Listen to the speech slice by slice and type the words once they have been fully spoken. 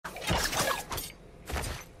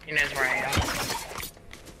He knows where I am.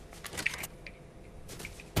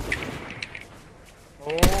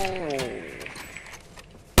 Oh.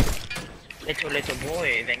 Little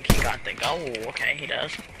boy think he got the goal. Okay, he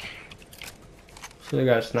does. So they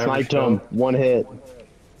got a sniper. Sniped him. One hit.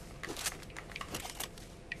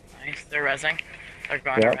 Nice. They're rezzing. They're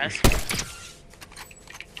going to res.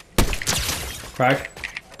 Crack.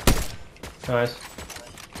 Nice.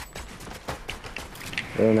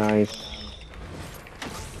 Very nice.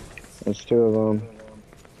 There's two of them.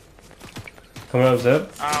 Coming up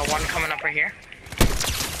zip. One coming up right here.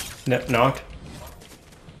 Knocked.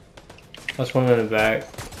 That's one in the back.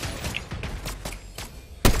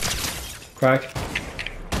 Crack.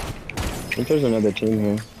 I think there's another team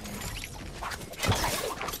here.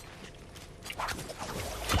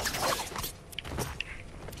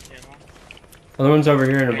 Other one's over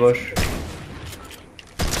here in the bush.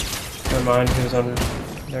 Never mind, he was under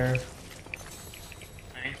there.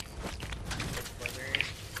 Nice.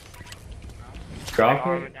 Drop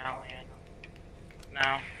him?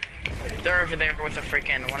 No. They're over there with a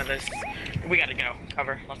freaking one of those. We gotta go.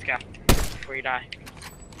 Cover. Let's go. Before you die.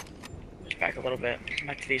 Just back a little bit.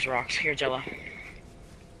 Back to these rocks. Here, Jello.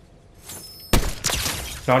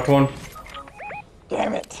 Knocked one.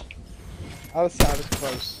 Damn it! I was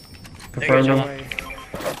close. Confirmed him.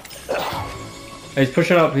 Hey, he's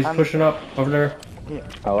pushing up. He's pushing up over there. Yeah.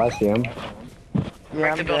 Oh, I see him.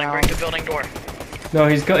 Break the building. Break the building door. No,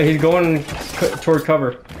 he's going toward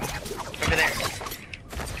cover. Over there.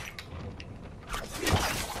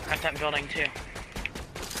 Got that building too.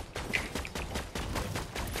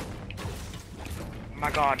 Oh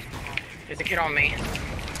my god. There's a kid on me.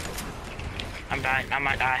 I'm dying. I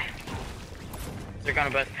might die. They're gonna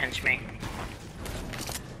both pinch me.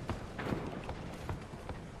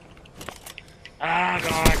 Ah,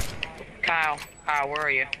 god. Kyle, where are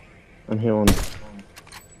you? I'm healing.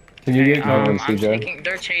 Can you get I'm CJ? taking,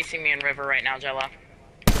 they're chasing me in river right now, Jello.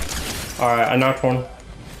 Alright, I knocked one.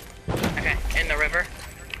 Okay, in the river?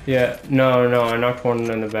 Yeah, no, I knocked one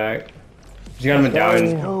in the back. He's got him a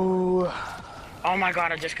down. Oh my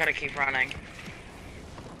god, I just gotta keep running.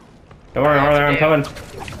 Don't worry, Harley, I'm coming.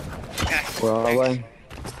 Okay. We're on our way.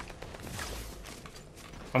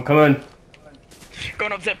 I'm coming.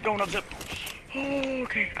 Going up zip, going up zip. Oh,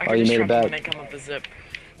 okay. I Oh, can you made it distract them back. when they come up the zip.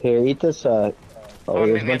 Here, eat this, oh,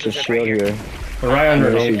 there's a bunch of shield here. We're right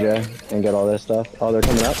under Here, me. CJ, and get all this stuff. Oh, they're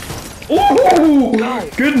coming up. Ooh!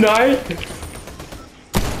 Good night!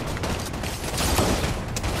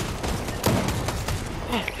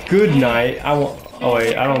 Good night. Oh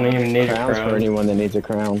wait, I don't even need a Crowns for crown. anyone that needs a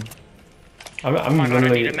crown. I'm Oh my god, I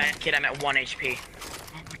literally... need a med kit. I'm at 1 HP.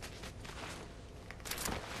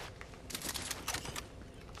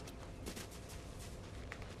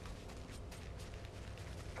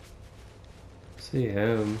 See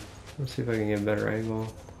him. Let's see if I can get a better angle.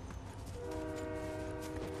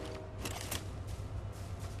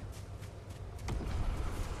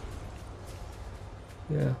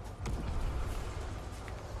 Yeah.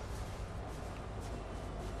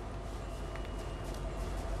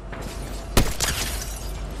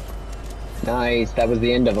 Nice, that was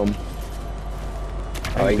the end of them.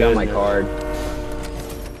 Oh, he got my card.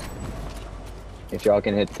 If y'all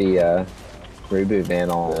can hit the reboot van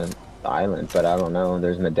on the island, but I don't know.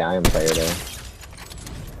 There's a medallion player there.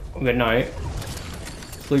 Good night.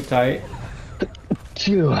 Sleep tight.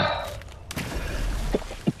 Phew.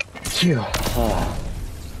 Phew.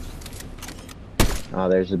 Oh,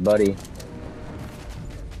 there's his buddy.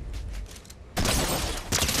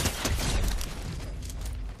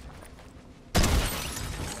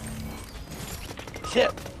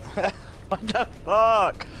 Shit! What the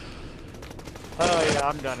fuck? Oh yeah,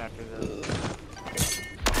 I'm done after this.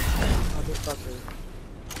 Motherfucker.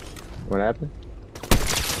 What happened?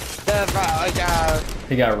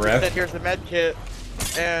 He got Said ref. here's the med kit,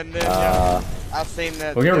 and then I've seen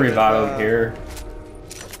that. We're gonna there was, revive him here.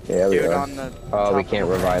 Yeah, we dude are. on the Oh, we top can't of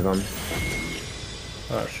the- revive him.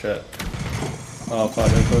 Oh shit. Oh fuck,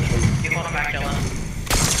 don't push him. You hold him back, Jello.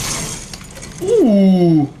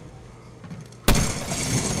 Ooh!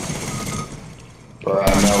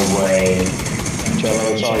 Bruh, no way.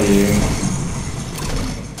 Jello, it's all you.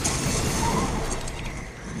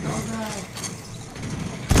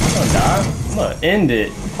 I'm gonna die. I'm gonna end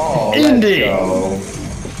it. Oh, End let's it! go.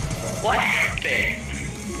 What happened?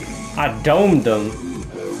 I domed them.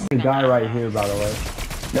 The guy right here, by the way.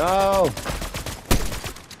 No!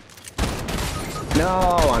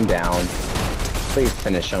 No, I'm down. Please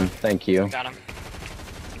finish him. Thank you. Got him.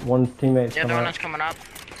 One teammate's The other coming one up. is coming up.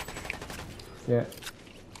 Yeah.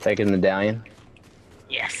 Taking the medallion.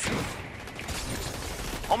 Yes.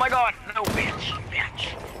 Oh my god! No, bitch!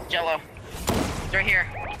 Bitch! Jello. He's right here.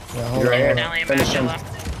 Yeah, hold You're on. right here. Medallion Finish back, him. Jello.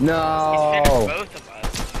 He's No. finished both of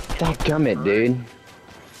us. Dadgummit, dude.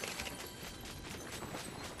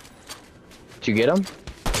 Did you get him? Took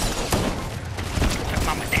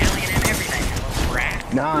my medallion and everything, little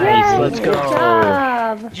rat. Nice. Yay, Let's good go.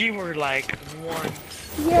 job. You were like one.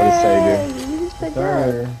 Yay, you did so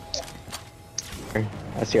good. Sir.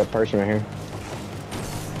 I see a person right here.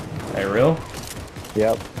 Hey, real?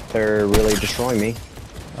 Yep. They're really destroying me.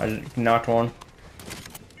 I just knocked one.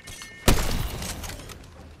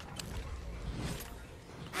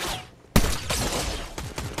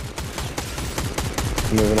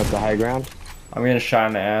 Moving up the high ground. I'm getting shot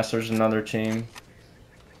in the ass. There's another team.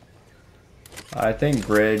 I think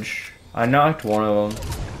bridge. I knocked one of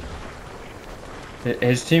them.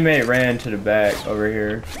 His teammate ran to the back over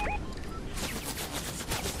here.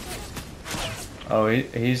 Oh,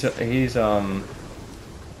 he's he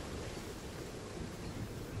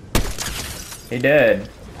dead.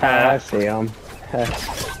 Oh, I see him.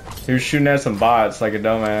 He was shooting at some bots like a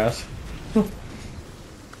dumbass.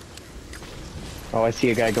 Oh, I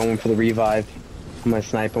see a guy going for the revive. I'm gonna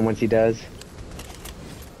snipe him once he does.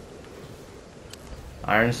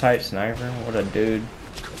 Iron sight sniper. What a dude.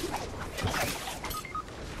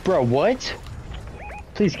 Bro, what?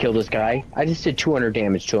 Please kill this guy. I just did 200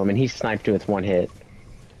 damage to him and he sniped me with one hit.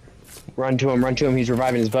 Run to him, run to him. He's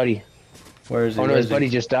reviving his buddy. Where is he? Oh no, Where his is he? buddy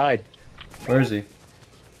just died. Where is he?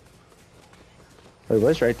 Oh, he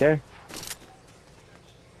was right there. I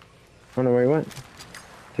don't know where he went.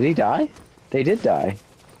 Did he die? They did die.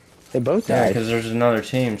 They both Yeah, died. because there's another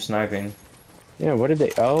team sniping. Yeah, what did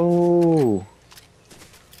they? Oh.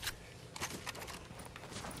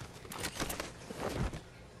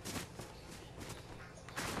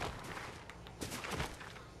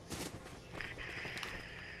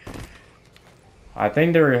 I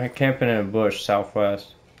think they were camping in a bush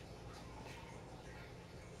southwest.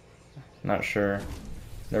 Not sure.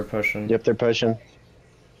 They're pushing. Yep, they're pushing.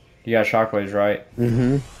 You got shockwaves, right?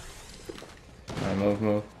 Mm-hmm. Alright,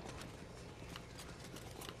 move.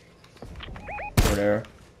 Over there.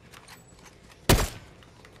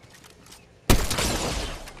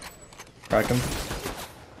 Crack him.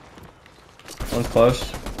 One's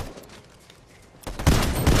close.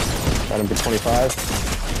 Got him for 25.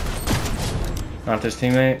 Not this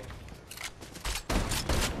teammate.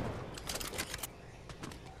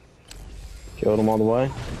 Killed him all the way.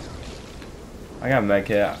 I got med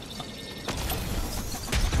kit.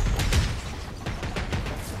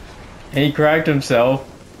 He cracked himself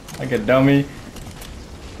like a dummy.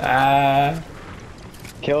 Ah,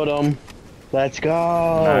 Killed him. Let's go.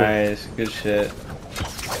 nice, good shit.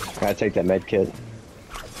 Gotta take that med kit.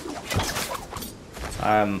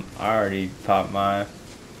 I already popped my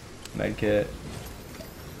med kit.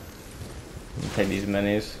 Take these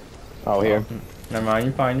minis. Oh, here. Never mind,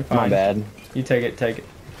 you're fine, you're fine. My bad. You take it, take it.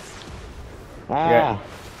 Ah. Yeah.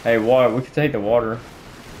 Hey, water, we could take the water.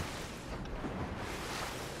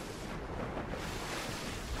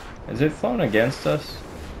 Is it flowing against us?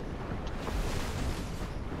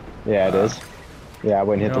 Yeah, it is. Yeah, I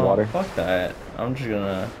wouldn't hit the No, water. Fuck that. I'm just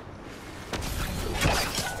gonna...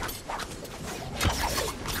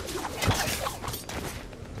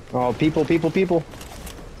 Oh, people.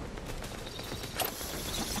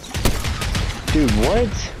 Dude,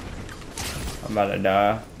 what? I'm about to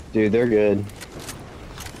die. Dude, they're good.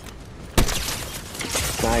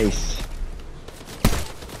 Nice.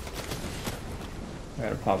 I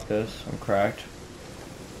gotta pop this. I'm cracked.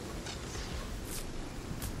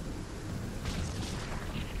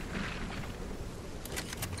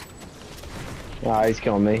 Ah, he's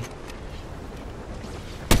killing me.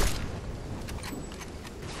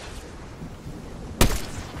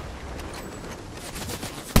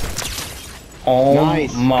 Oh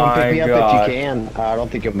Nice. Come my pick me up god. if you can. I don't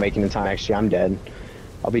think you'll make it in time. Actually, I'm dead.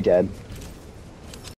 I'll be dead.